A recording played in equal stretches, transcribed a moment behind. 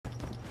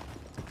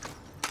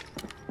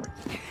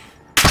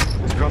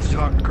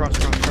Cross.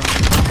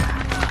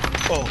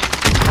 Oh.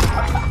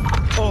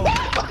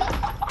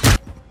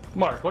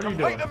 Mark, what are you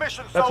doing? Complete the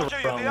mission, That's soldier.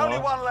 You're the only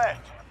one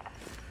left.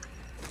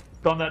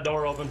 Found that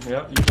door open.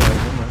 Yep, you got it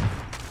in there.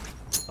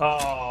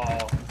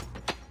 Oh.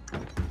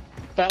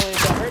 Valley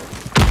is hurt.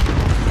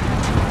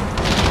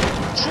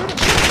 Shoot him!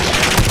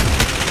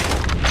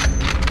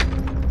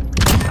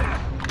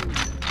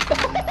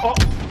 Oh.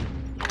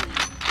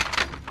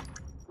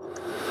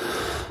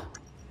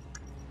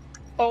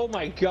 Oh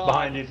my god.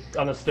 Behind you,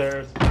 on the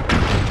stairs.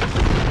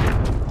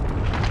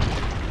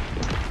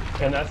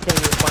 And that's gonna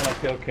be your final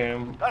kill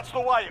cam. That's the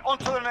way. On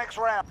to the next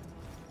round.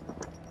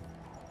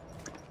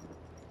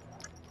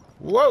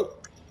 Whoa!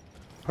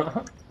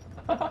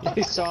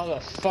 He saw the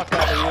fuck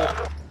out of you.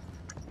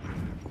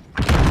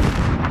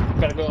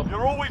 Gotta go.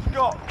 You're all we've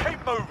got.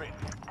 Keep moving.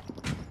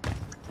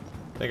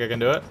 Think I can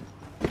do it?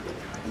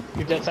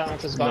 Your dead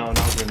silence is No, gone.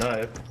 not with your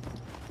knife.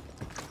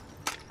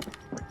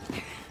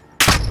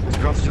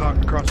 Cross.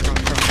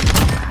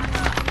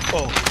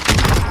 Oh.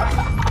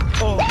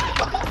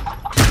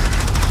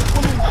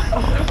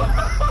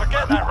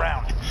 Forget that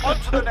round. On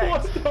to the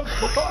next.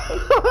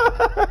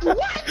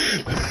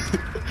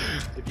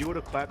 If you would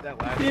have clapped that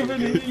last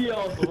Even he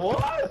yells,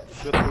 what?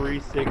 the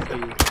 360. I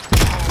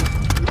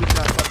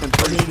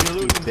mean, you're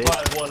losing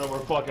 5-1 and we're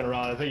fucking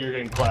around. I think you're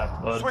getting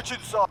clapped, bud. Switch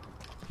inside.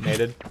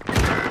 Mated.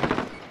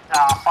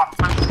 Fuck,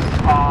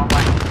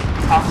 like,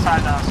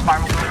 outside the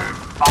spiral building.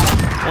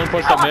 One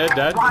pushed up mid,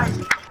 dead.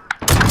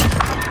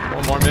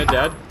 One more mid,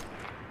 dead.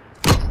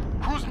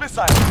 Cruise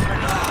missile.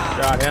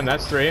 Got him,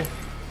 that's 3.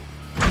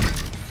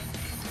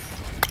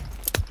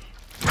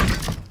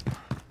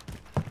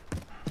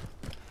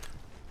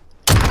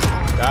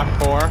 Got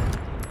 4.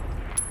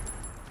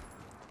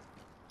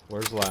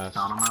 Where's last?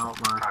 Count them out,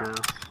 Marcus.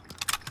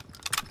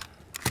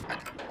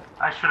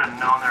 I should have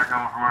known they were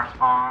coming from our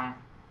spawn.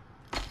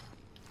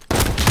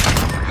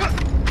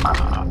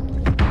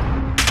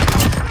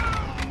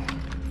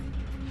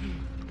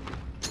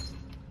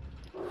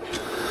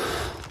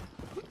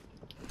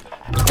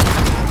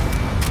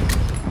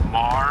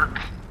 Mark.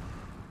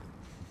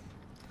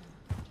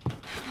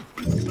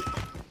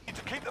 Need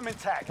to keep them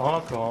intact.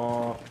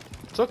 Marko.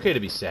 It's okay to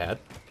be sad.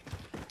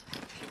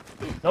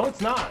 No,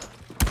 it's not.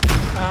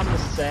 I'm the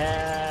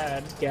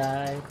sad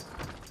guy.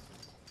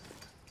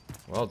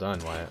 Well done,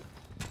 Wyatt.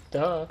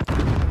 Duh.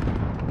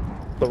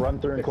 The run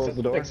through and close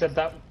the door. Except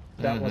that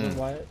wasn't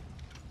Wyatt.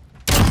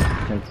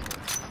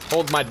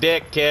 Hold my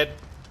dick, kid.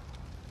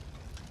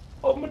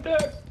 Oh, my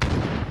dick.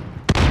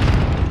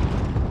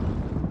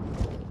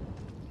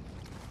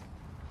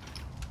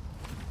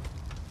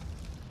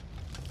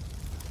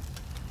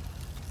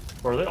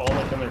 Or are they all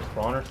like in their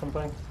spawn or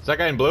something? Is that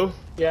guy in blue?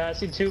 Yeah, I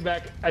see two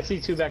back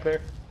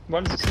there.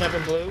 One's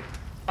sniping blue.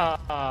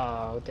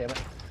 Oh, damn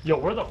it. Yo,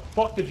 where the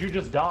fuck did you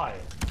just die?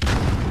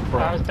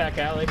 I was back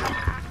alley.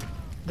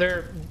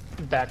 They're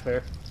back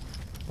there.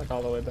 Like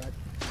all the way back.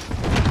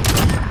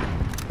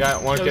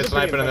 Got one It kid was a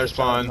pretty sniping in their impressive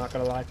shot, I'm spawn. not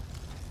gonna lie.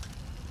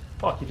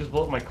 Fuck, you just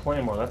blew up my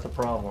claymore. That's a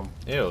problem.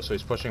 Ew, so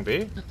he's pushing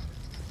B?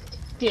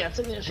 Yeah, it's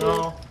an issue.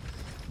 No.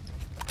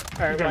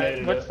 Alright,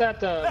 Grenaded what's it.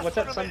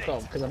 that sum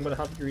called? Because I'm gonna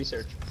help you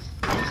research.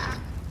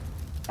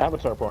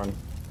 Avatar porn.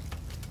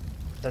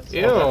 That's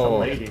Ew. Oh, that's a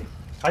lady.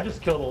 I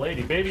just killed a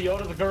lady. Baby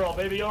Yoda's a girl.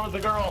 Baby Yoda's a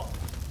girl.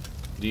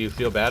 Do you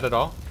feel bad at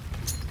all?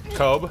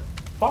 Kobe?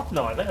 Fuck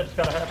no, I think I just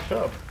got a half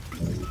shove.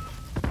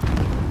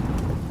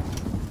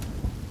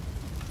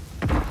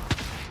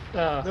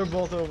 They're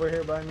both over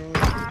here by me.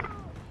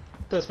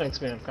 This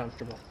makes me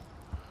uncomfortable.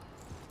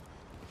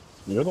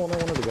 You're the one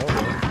that wanted to go,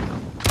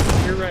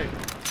 man. You're right.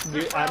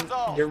 You're Switch right.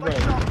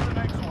 on to the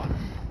next one.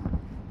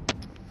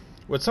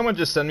 Would someone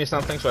just send me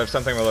something so I have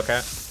something to look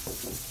at?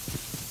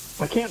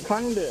 I can't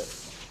find it.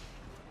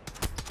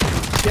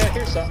 Yeah,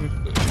 here's something.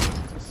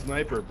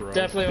 Sniper, bro.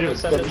 Definitely Dude,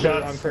 almost send it to the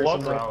shot wrong slug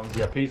person. Bro. rounds,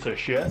 you piece of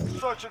shit.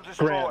 Search and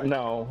destroy. Grant,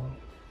 no.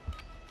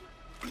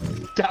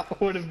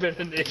 That would have been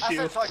an issue.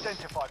 Assets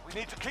identified. We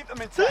need to keep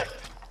them intact.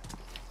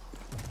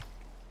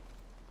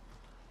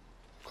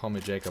 Call me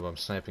Jacob, I'm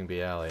sniping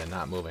B alley and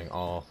not moving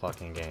all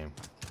fucking game.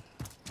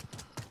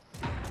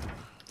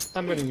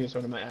 I'm gonna use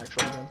one of my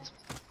actual guns.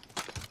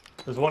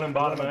 There's one in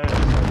bottom A.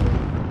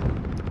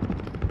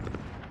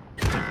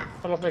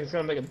 I don't think it's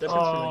gonna make a difference in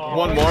the game.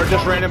 One more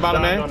just ran in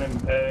bottom Shotgun A.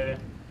 in A.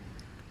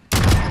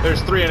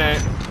 There's 3 in A.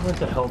 What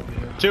the hell,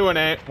 dude? 2 in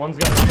A. One's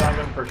got a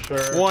shotgun for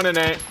sure. 1 in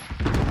A.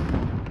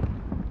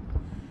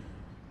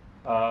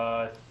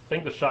 I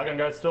think the shotgun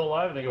guy's still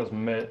alive. I think it was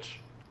Mitch.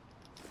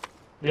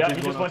 Yeah,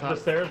 he just went to the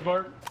stairs,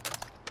 Mark.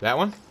 That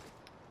one?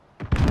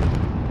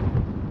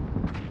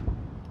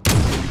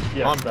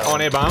 Yeah,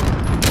 On A bomb?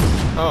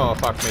 Oh,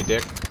 fuck me,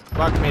 dick.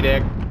 Fuck me,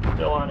 dick.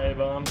 Still on A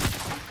bomb.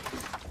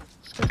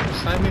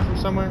 Snipe me from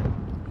somewhere?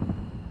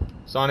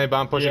 It's on A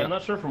bomb pushing. Yeah, I'm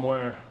not sure from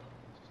where.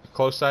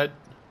 Close side.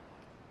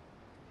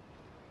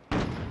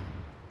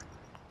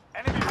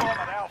 Enemy bomb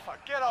at Alpha.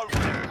 Get over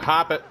there.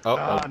 Hop it.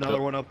 Oh,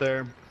 Another one up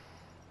there.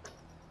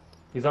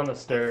 He's on the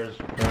stairs.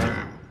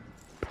 Right.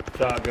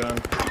 Shotgun.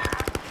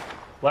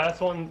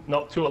 Last one.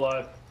 Nope, 2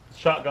 alive.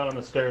 Shotgun on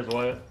the stairs,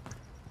 Wyatt.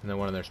 And then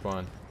one in their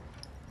spawn.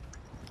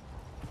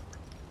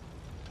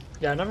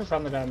 Yeah, I never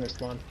found the guy in their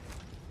spawn.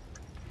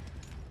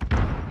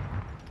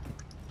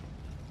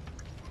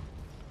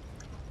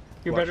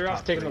 You're better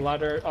off taking the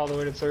ladder all the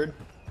way to third.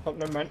 Oh,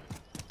 never mind.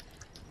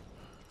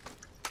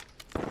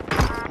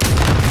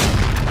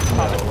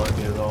 Oh,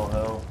 lucky as all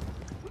hell.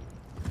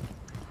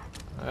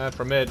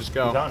 From mid, just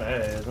go. He's on A,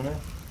 isn't he?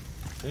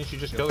 Didn't you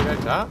just kill the guy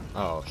top?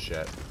 Oh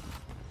shit.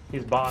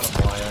 He's bottom,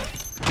 Wyatt.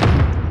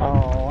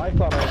 Oh, I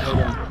thought I heard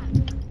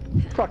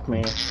him. Fuck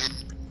me.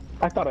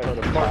 I thought I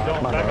heard him. Mark,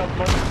 don't back up,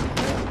 Mark.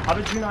 How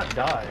did you not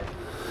die?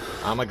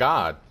 I'm a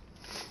god.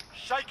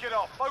 Shake it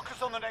off.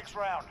 Focus on the next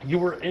round. You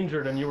were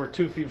injured and you were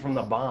 2 feet from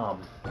the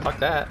bomb. Fuck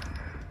that.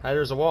 Hey,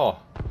 there's a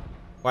wall.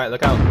 Wyatt,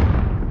 look out.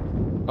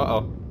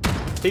 Uh-oh.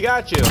 He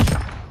got you.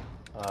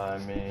 I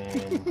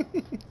mean...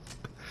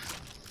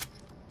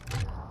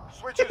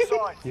 Switching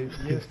sides.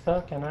 you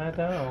suck and I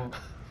don't.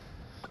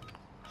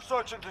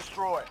 Search and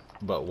destroy.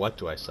 But what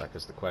do I suck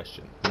is the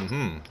question.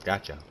 Mm-hmm.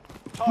 Gotcha.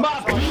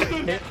 Marko,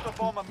 get to the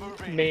bomb and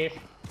move in. Me.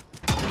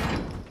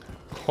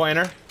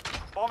 Pointer.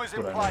 Bomb is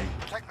in play.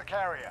 Protect the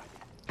carrier.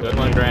 Good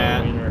one,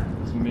 Grant.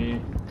 It's me.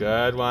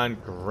 Good one,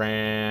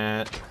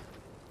 Grant.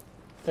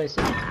 Thanks.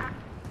 Sit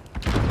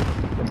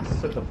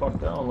the fuck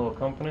down, little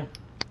company.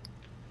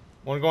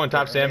 Wanna go on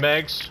top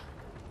sandbags?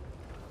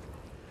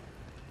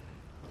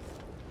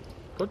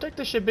 Go take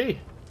this shit B.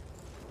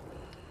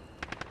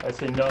 I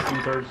see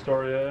nothing third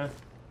story A.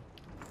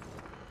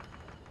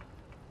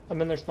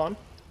 I'm in their spawn.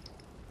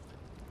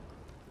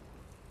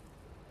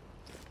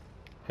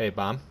 Hey,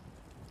 bomb.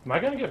 Am I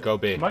gonna get Go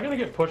B. Am I gonna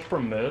get pushed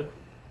from mid?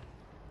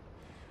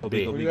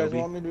 B. What do you guys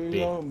want me to do? B.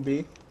 Go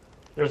B?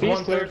 There's B's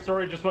one clear. third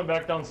story, just went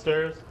back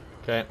downstairs.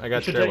 Okay, I You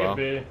got should take stairwell.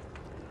 it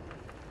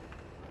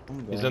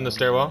B. He's in the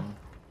stairwell.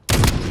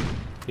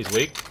 He's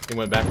weak. He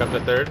went back up to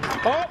third.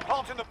 Oh!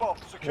 Planting the bomb.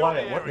 Secure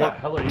Wyatt, the what area. the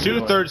hell are you Two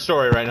doing? third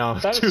story right now.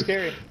 That was Two,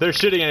 scary. They're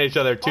shooting at each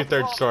other. Two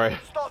third Bomb story.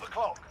 Start the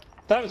clock.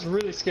 That was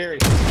really scary.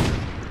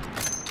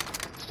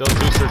 Still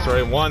two third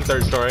story. One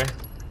third story.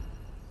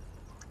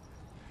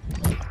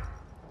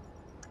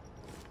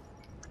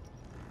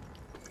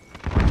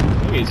 I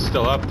think he's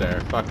still up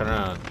there, fucking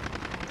around.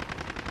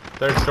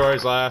 Third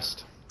story's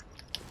last.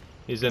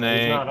 He's in A.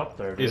 He's not up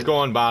there, dude. He's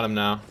going bottom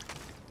now.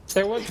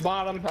 There was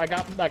bottom. I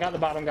got the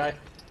bottom guy.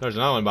 There's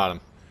another one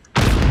bottom.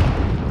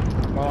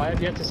 Oh, I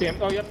have yet to see him.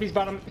 Oh, yep, he's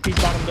bottom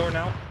door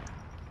now.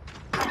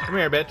 Come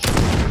here, bitch.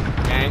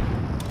 Gang.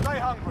 Stay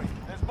hungry.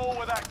 There's more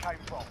where that came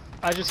from.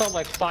 I just saw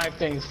like 5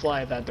 things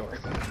fly at that door.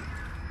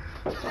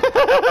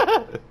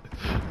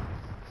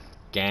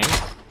 Gang.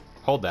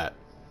 Hold that.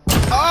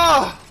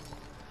 Oh!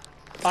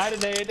 I had a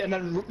nade, and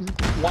then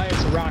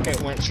Wyatt's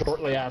rocket went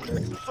shortly after.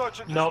 Search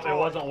and Nope, destroy. it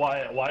wasn't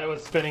Wyatt. Wyatt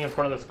was spinning in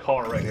front of this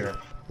car right here.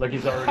 Like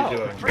he's already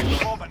doing. Bring the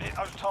bomb and hit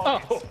those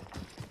targets. Oh!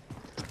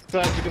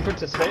 Glad you can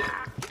participate.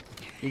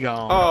 You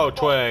gone. Oh,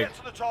 twig. Get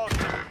to the target.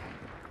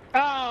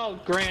 Oh,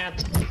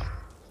 Grant!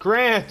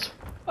 Grant!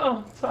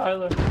 Oh,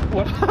 Tyler.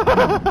 What?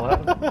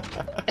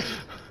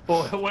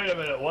 What? Wait a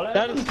minute, what?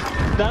 That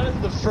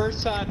is the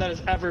first time that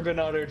has ever been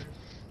uttered.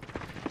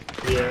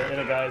 Yeah, in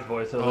a guy's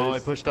voice at Oh, he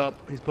least. pushed up.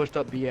 He's pushed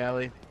up B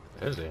alley.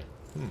 Is he?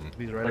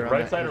 He's right Like around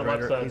right that. side He's or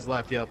left side? He's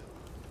left, yep.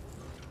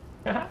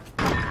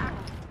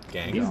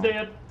 Gang. He's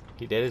dead.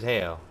 He did as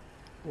hell.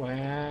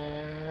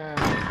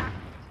 Wow.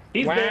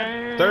 He's Wow.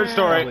 dead. Third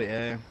story. Probably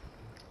A.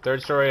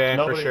 Third story A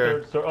Nobody for sure.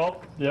 third story.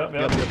 Oh, yep.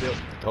 Yep.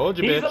 Told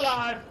you, He's bitch.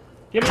 alive.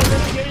 Give me a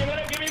minute. Give me a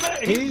minute. Give me a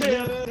minute. He's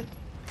dead.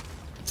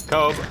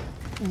 Cobe.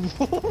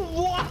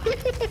 What?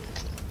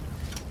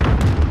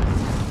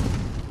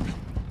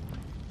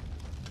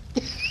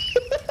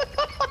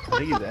 I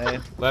think he's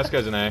A. Last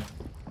guy's an A.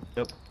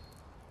 Yep.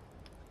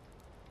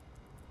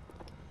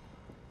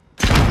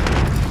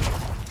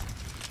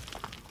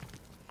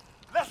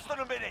 Less than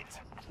a minute.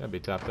 That'd be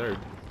top third.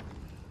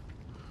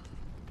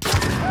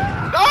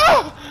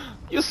 Oh!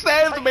 You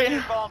saved Take the me!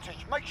 advantage.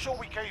 Make sure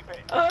we keep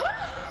it.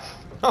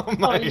 Oh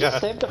my You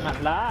just god. saved my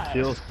life.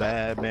 Feels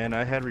bad, man.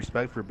 I had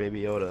respect for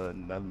Baby Yoda,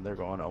 and then they're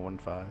going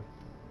 0-5.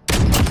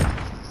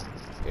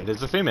 It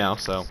is a female,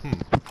 so.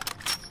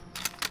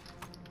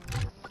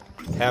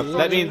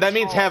 That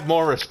means have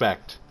more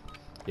respect.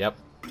 Yep.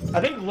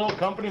 I think Little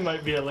Company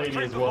might be a lady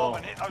Bring as the bomb well.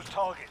 and hit those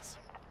targets.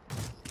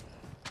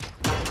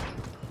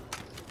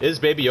 Is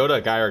Baby Yoda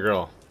a guy or a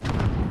girl?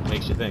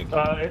 Makes you think.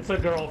 It's a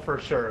girl for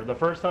sure. The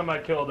first time I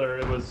killed her,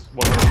 it was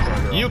one of a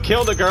girl. You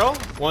killed a girl.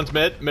 One's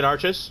mid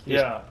arches. He's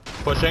Yeah.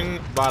 pushing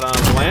bottom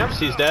lamps.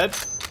 He's dead.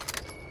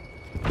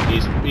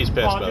 He's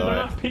pissed Oh, by dude, the they're way.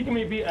 not peeking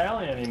me beat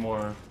Alley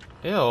anymore.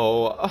 Ew.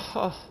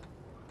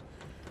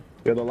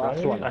 You're the last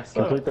Right? one. I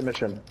suck. Complete the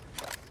mission.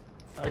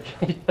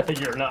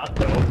 You're not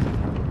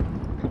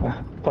though.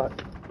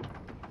 Fuck.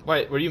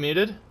 Wait, were you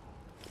muted?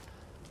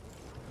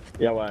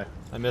 Yeah, why?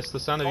 I missed the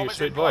sound of Bomb your is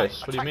sweet in play.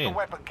 voice. What do you Attack mean? the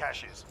weapon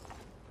caches.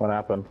 What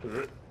happened?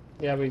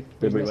 Yeah, we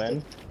Did we missed win?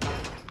 it.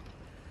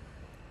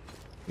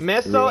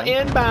 Missile Did we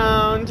win?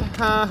 inbound.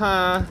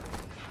 Haha.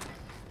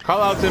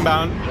 Call outs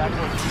inbound.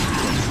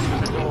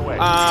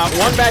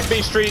 One back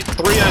B street,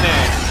 3 on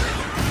A.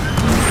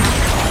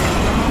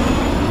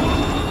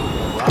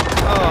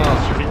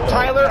 Oh,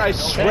 Tyler, I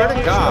swear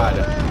to God.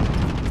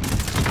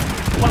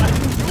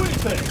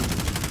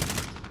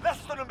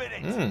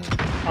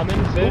 I'm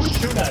in fish. Who's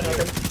shooting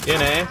at you?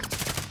 In A.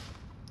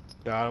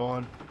 Got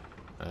one.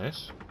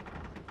 Nice.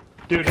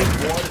 Dude, his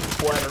blood is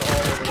splattered all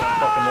over that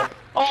fucking wall.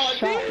 Oh,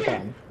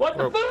 Shotgun. what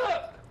the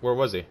fuck? Where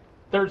was he?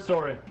 Third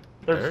story.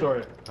 Third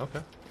story. Okay.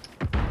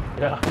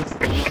 Yeah, I was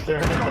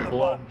staring at the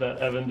blood that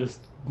Evan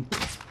just...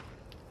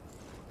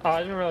 Oh,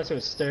 I didn't realize it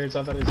was stairs.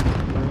 I thought it was in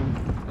the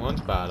room.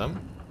 One's bottom,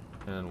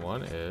 and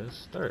one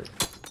is third.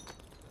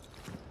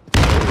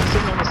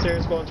 Sitting on the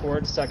stairs going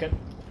towards second.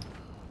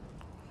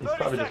 He's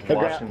probably just Hey,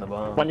 washing the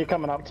bomb. When you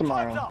coming up Time's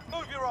tomorrow? up.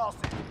 Move your ass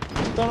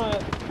in.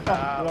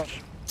 Don't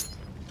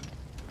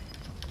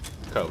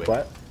Kobe.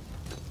 What?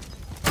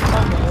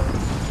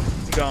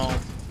 Gone.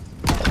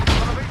 Got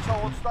a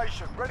VTOL on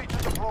station, ready to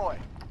deploy.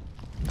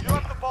 You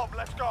have the bomb,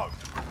 let's go.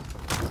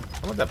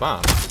 I want that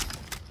bomb.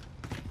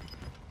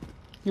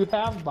 You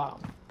have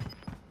bomb.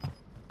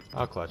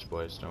 I'll clutch,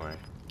 boys. Don't worry.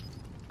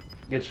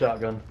 Get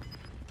shotgun.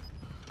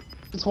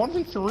 It's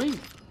 1v3.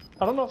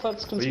 I don't know if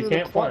that's But you considered a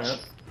can't plant clutch.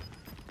 it.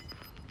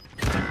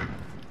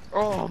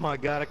 Oh my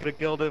god, I could have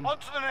killed him. On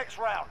to the next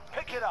round.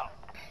 Pick it up.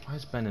 Why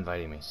is Ben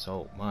inviting me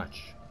so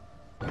much?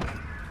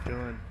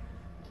 Doing.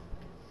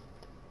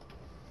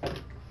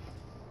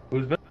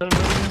 Who's been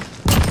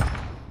inviting?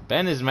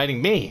 Ben is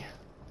inviting me.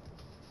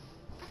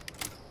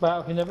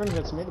 Wow, he never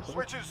invites me to play.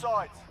 Switching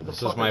sides.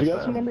 This is my. Do you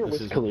guys remember This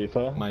Wiz is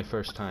Khalifa? my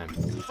first time.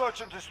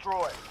 Search and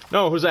destroy.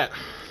 No, who's that?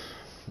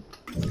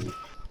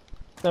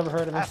 Never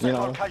heard of him. Asset You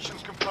know,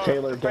 locations confirmed.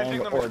 Taylor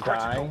Defending Gang them is or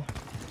critical. Die.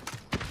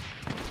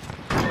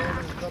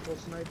 There's a couple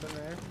sniping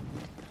there.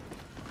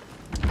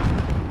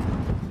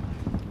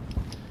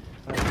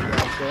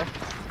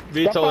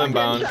 VTOL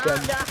inbound.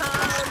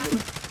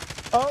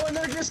 Oh, and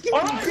they're just getting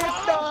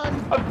dipped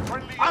on!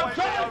 Friendly I'm UAV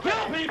trying to kill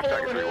overhead. people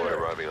over here!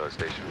 arriving on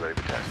station, ready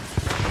for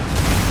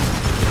test.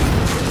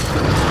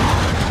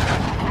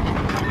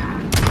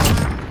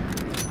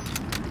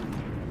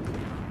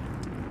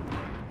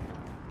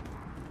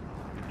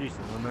 Jesus,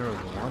 when there was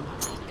one.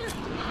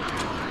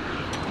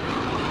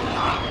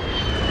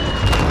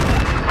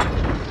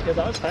 Yeah,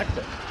 that was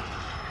hectic.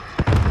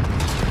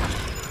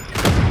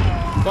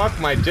 Fuck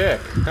my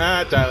dick.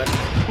 Ah, Tyler.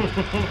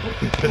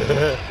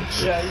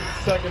 Yeah,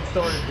 he's second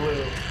story blue.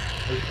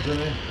 Isn't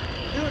he?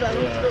 Dude, I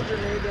threw a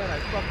grenade and I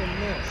fucking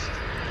missed.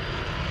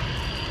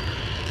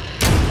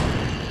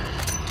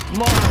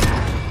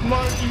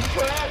 Mark, you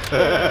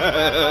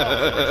trash!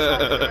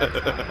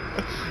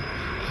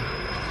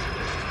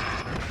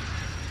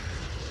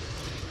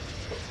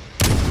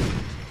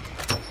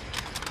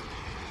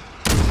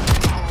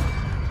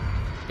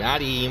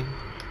 Got him.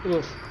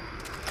 Oof.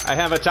 I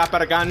have a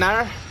chopper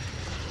gunner.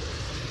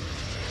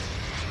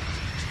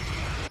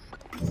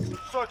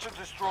 Search and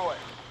destroy.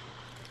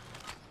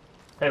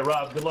 Hey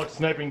Rob, good luck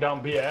sniping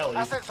down B alley.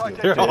 Assets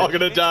identified. You're all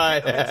gonna Need to keep them die.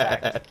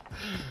 intact.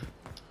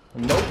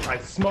 Nope, I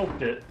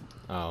smoked it.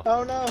 Oh,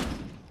 Oh no!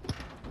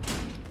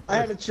 I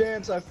had a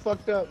chance, I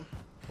fucked up.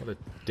 what a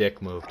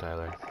dick move,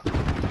 Tyler.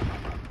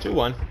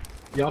 2-1.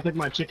 Y'all think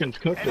my chicken's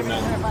cooked or Enemy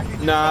not? care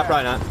package Nah, inbound.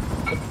 probably not.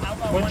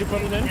 When'd you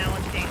put it in?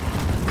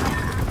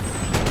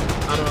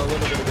 I don't know, a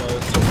little bit ago.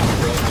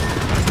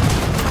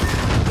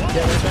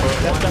 Yeah,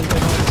 that's definitely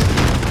nice.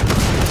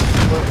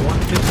 We're at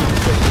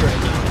 156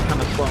 right now,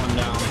 kind of slowing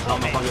down. I don't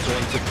know if I'll get to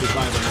 165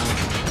 or not.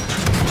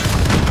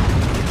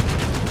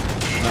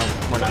 No,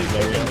 we're not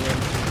there yet.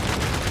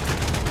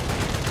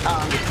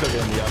 I'm just cooking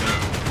in the oven.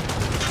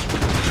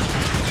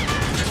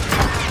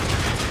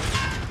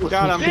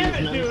 Got him. Damn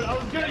it, dude! I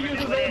was gonna use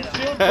his own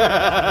shield.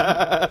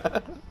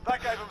 That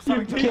gave them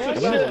something to piece of do.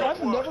 shit.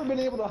 I've never been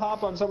able to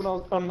hop on someone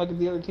else on like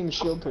the other team's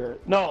shield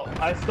turret. No,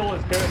 I stole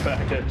his care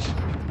package.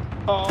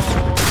 Oh.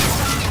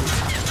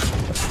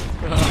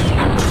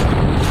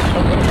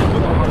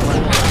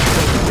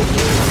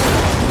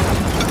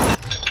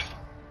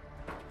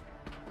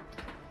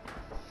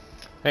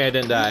 Hey, I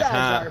didn't You die. guys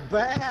Huh? are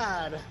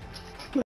bad!